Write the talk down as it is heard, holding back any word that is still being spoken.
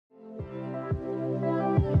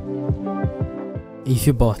If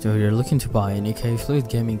you bought or you're looking to buy an AK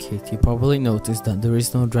FluidGaming kit, you probably noticed that there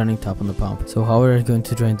is no draining tap on the pump. So how are you going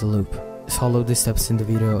to drain the loop? Follow the steps in the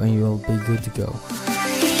video and you will be good to go.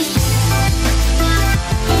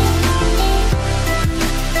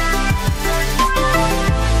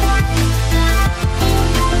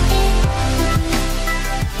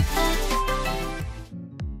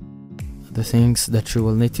 The things that you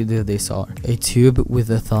will need to do this are: a tube with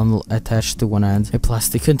a tunnel attached to one end, a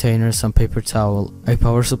plastic container, some paper towel, a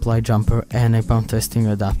power supply jumper, and a pump testing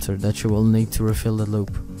adapter that you will need to refill the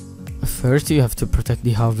loop. First, you have to protect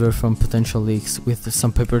the hardware from potential leaks with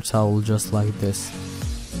some paper towel just like this.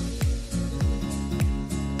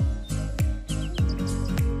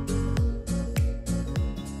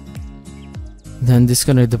 Then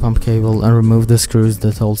disconnect the pump cable and remove the screws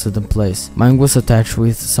that holds it in place. Mine was attached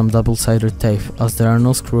with some double-sided tape, as there are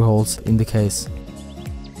no screw holes in the case.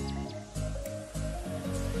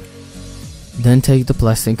 Then take the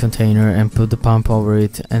plastic container and put the pump over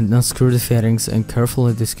it and unscrew the fittings and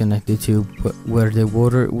carefully disconnect the tube where the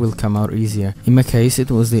water will come out easier. In my case it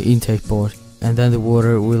was the intake port, and then the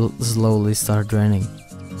water will slowly start draining.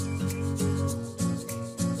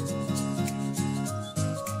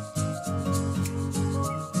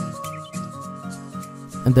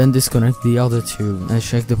 And then disconnect the other tube and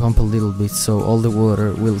shake the pump a little bit so all the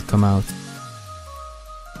water will come out.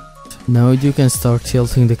 Now you can start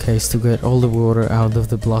tilting the case to get all the water out of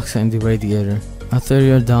the blocks and the radiator. After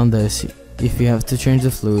you're done this, if you have to change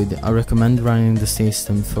the fluid, I recommend running the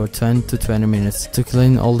system for 10 to 20 minutes to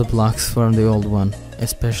clean all the blocks from the old one,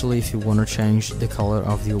 especially if you want to change the color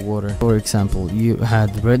of your water. For example, you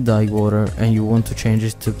had red dye water and you want to change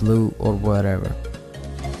it to blue or whatever.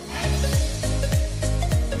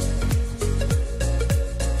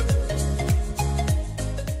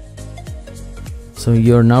 So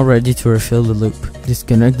you're now ready to refill the loop.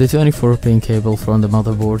 Disconnect the 24-pin cable from the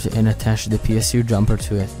motherboard and attach the PSU jumper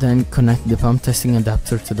to it. Then connect the pump testing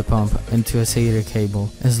adapter to the pump and to a SATA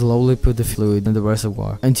cable, and slowly put the fluid in the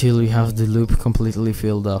reservoir until you have the loop completely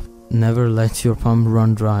filled up. Never let your pump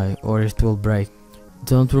run dry or it will break.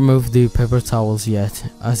 Don't remove the paper towels yet,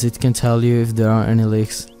 as it can tell you if there are any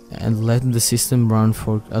leaks, and let the system run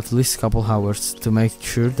for at least a couple hours to make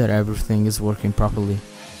sure that everything is working properly.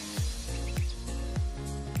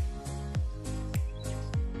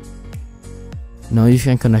 Now you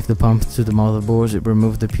can connect the pump to the motherboard,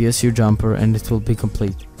 remove the PSU jumper, and it will be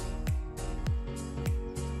complete.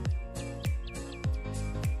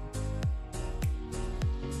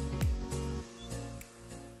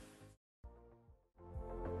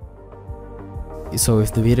 So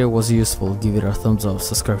if the video was useful, give it a thumbs up,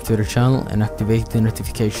 subscribe to the channel and activate the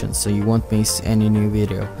notifications so you won't miss any new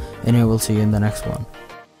video, and I will see you in the next one.